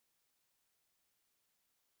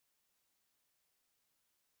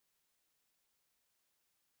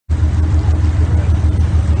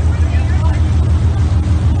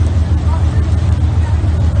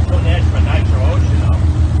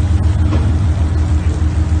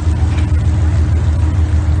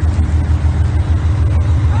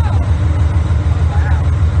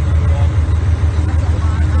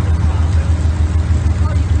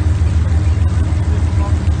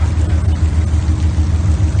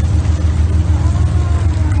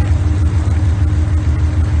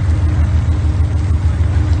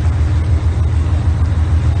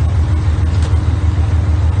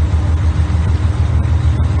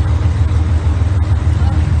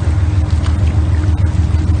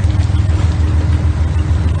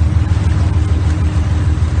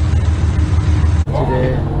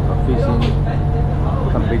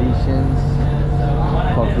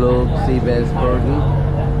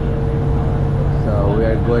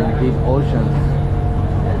in deep oceans.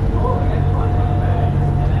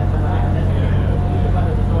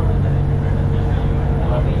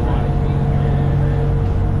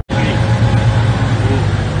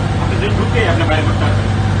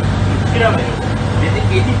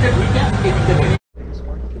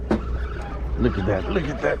 Look at that, look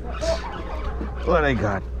at that. What I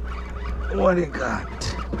got? What I got?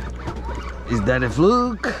 Is that a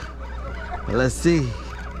fluke? Let's see.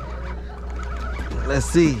 Let's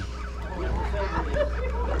see.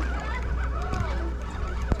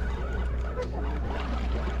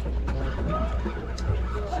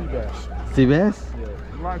 Sea bass. Sea bass?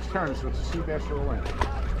 Yeah. Large turn, so it's a sea bass or a lamb.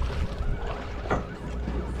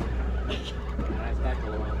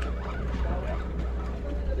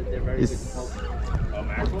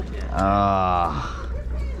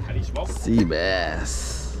 Sea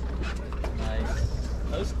bass. Nice.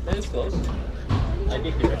 That is close. I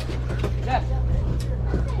get you. Jeff,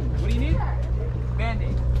 what do you need?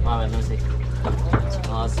 Band-Aid. Wow, let me see.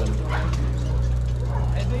 Awesome.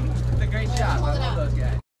 I think it's a great shot. I love those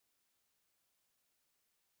guys.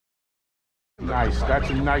 Nice. That's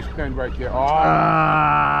a nice bend right there. Oh,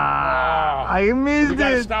 I missed you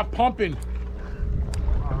gotta it. stop pumping.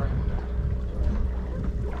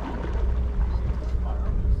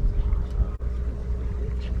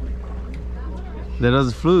 That was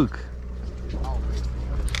a fluke.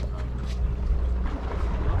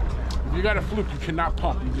 If you got a fluke, you cannot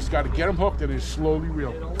pump. You just got to get them hooked and then slowly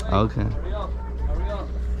reel. Okay.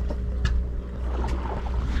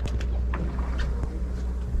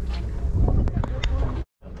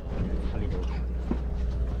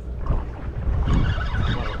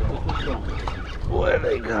 What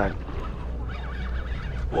I got?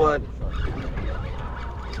 What?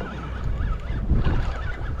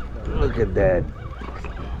 Look at that.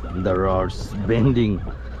 The rod's bending.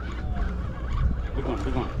 Big one,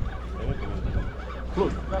 big one.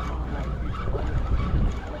 Fluke.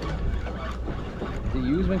 Do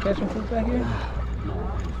you use when catching fluke back here?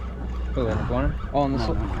 Oh, in the corner? Oh, on the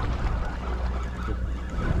side.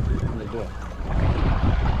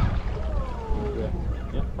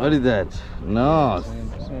 What is that? No.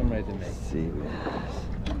 Swim right to me. Sea bass.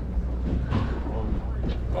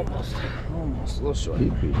 Almost. A little short.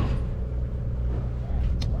 Keep it.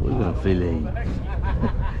 We're gonna fillet.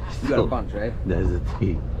 You got a bunch, right? That's the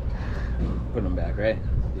thing. Put them back, right?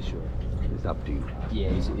 He's short. It's up to you. Yeah,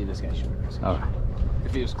 this guy's short. All right.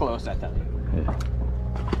 If he was close, I'd tell you. Yeah.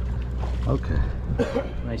 Okay.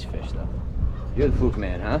 Nice fish, though. You're the fluke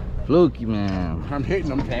man, huh? Fluky man. I'm hitting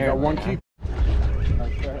them. I got one keep.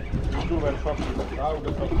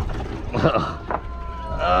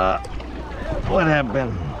 What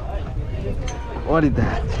happened? What is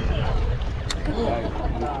that?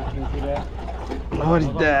 What is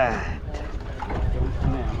that?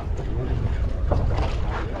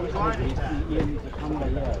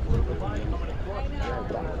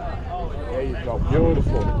 There you go.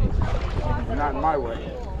 Beautiful. Not in my way.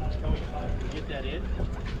 Get that in?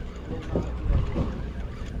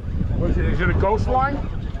 What is it? Is it a ghost line?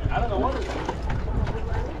 I don't know what it is.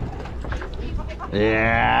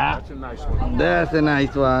 Yeah. That's a nice one. That's a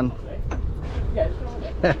nice one.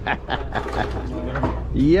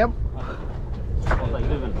 Yep.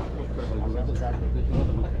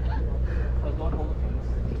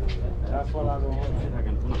 That's what I don't want.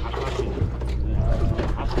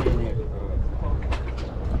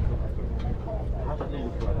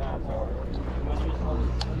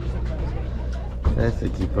 That's the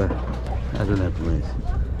keeper. I don't have to miss.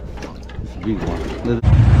 It's a big one.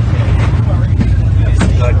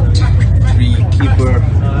 Got 3 keeper,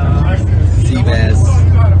 sea bass,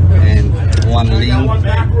 and 1 ling.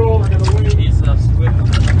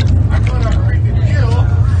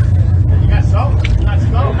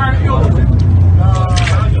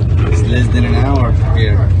 It's less than an hour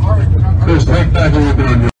here.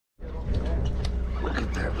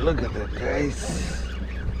 Look at that, guys.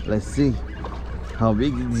 Let's see how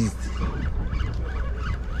big it is.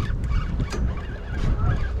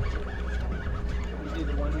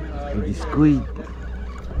 The squid.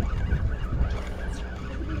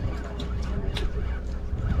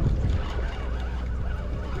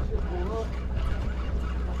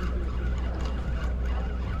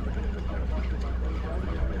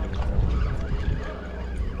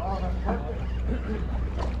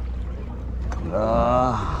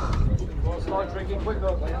 Start drinking quick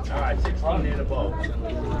though. Alright, 16 in a boat.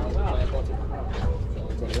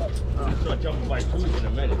 Start jumping by 2s in a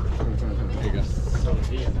minute. There you go.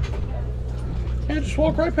 Yeah, just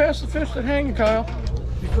walk right past the fish that hang, Kyle.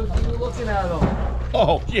 Because you were looking at them.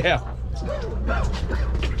 Oh, yeah.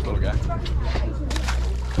 Little guy.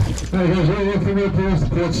 Hey guys, what are you looking at, please?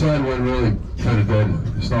 The port side went really kind of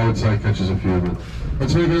dead. The starboard side catches a few, but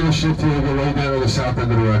let's make another shift here and go right down to the south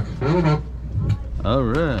end of the wreck. Hold up. All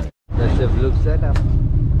right. That's the Fluke setup.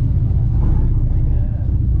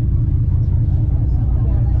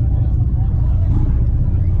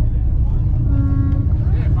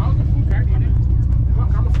 Yeah, if I was a Fluke, I'd eat it. Look,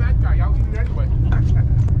 I'm a fat guy. I'll eat it anyway.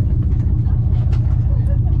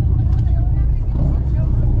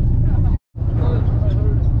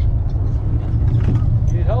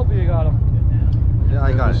 Need help? You got him. Yeah,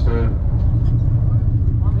 I got it. I'm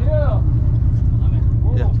here.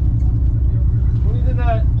 Yeah. What is in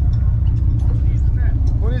that?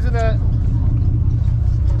 What is in that?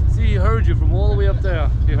 See, he heard you from all the way up there.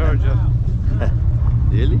 He heard you.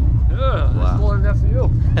 Really? Yeah, Wow. that's more than that for you.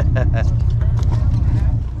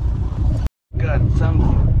 Got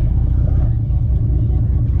something.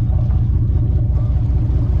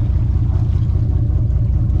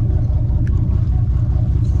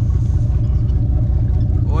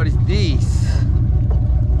 What is this?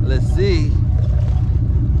 Let's see.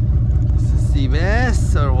 Is it sea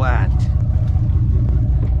bass or what?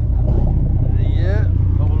 Yeah,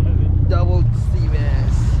 double sea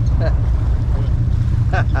bass.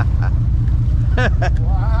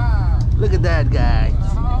 Wow. Look at that, guys.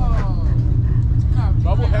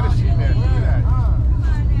 Double-headed sea bass. Look at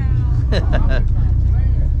that.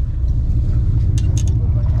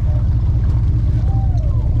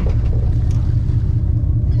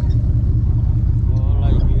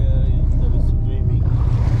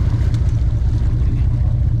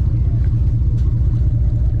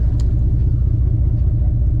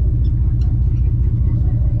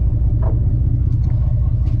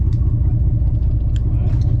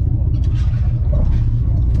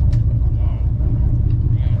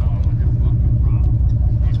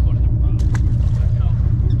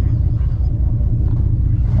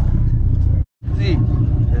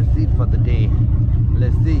 That's it for the day.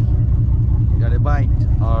 Let's see. Got a bite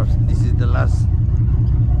or this is the last?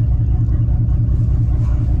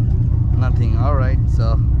 Nothing. All right,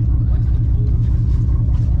 so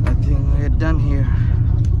I think we're done here.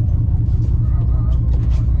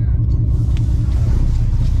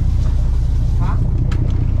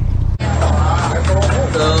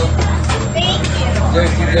 So,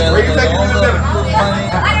 Jersey girl, Where you taking all me to the dinner? food money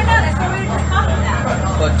I don't know, that's what we were just talking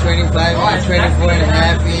about. for 25 and 24 and a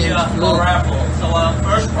half inch Fluke. Raffle. So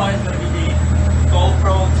first prize is going to be the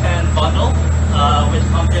GoPro 10 bundle, which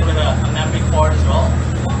comes in with a memory card as well.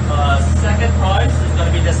 Second prize is going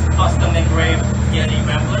to be this custom engraved Yeti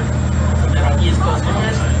Rambler. So they're on East Coast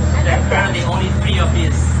owners. There are currently only 3 of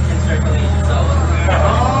these in circulation. So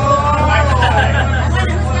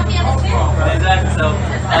exactly. So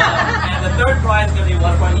and the third prize is going to be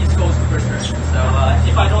one for East Coast Superstars. So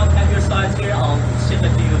if I don't have your size here, I'll ship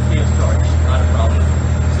it to you free of charge. Not a problem.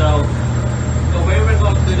 So the way we're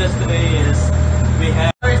going to do this today is we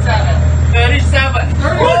have 37. 37.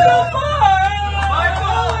 37.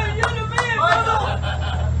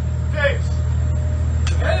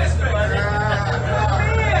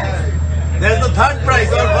 There's the third prize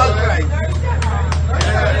or fourth prize.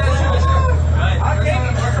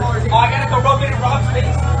 Oh, I gotta go rub it in Rob's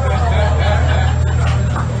face.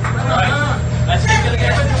 Alright. Let's take it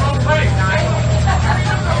again.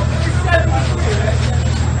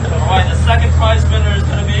 Alright, the second prize winner is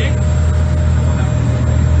gonna be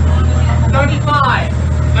 35.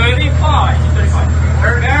 35. 35.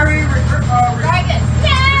 Mary, Dragon.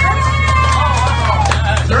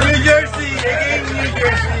 New Jersey, again New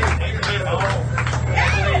Jersey.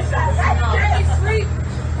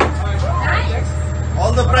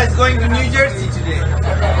 All the prize going to New Jersey today.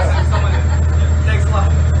 Thanks a lot.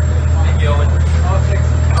 Thank you, Owen.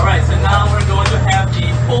 Alright, so now we're going to have the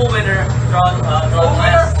full winner draw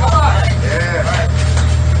last. Yeah.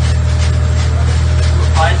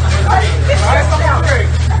 Prize number 3.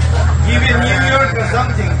 Give it New York or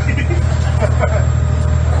something.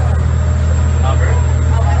 Number.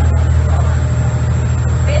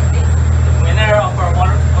 The winner of our one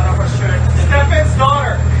of our shirts is Stefan's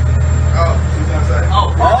daughter. Oh, she's outside.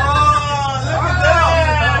 Oh, Oh, look at that!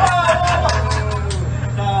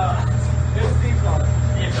 it's Steve's daughter.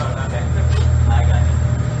 Steve's daughter, okay. I got it.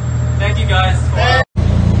 Thank you guys for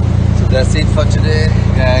So that's it for today,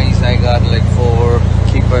 guys. I got like 4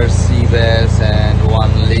 keeper sea bass and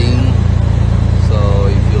 1 ling. So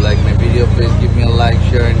if you like my video, please give me a like,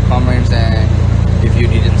 share and comments, and if you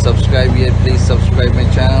didn't subscribe yet, please subscribe my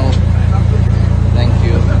channel. Thank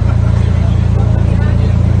you.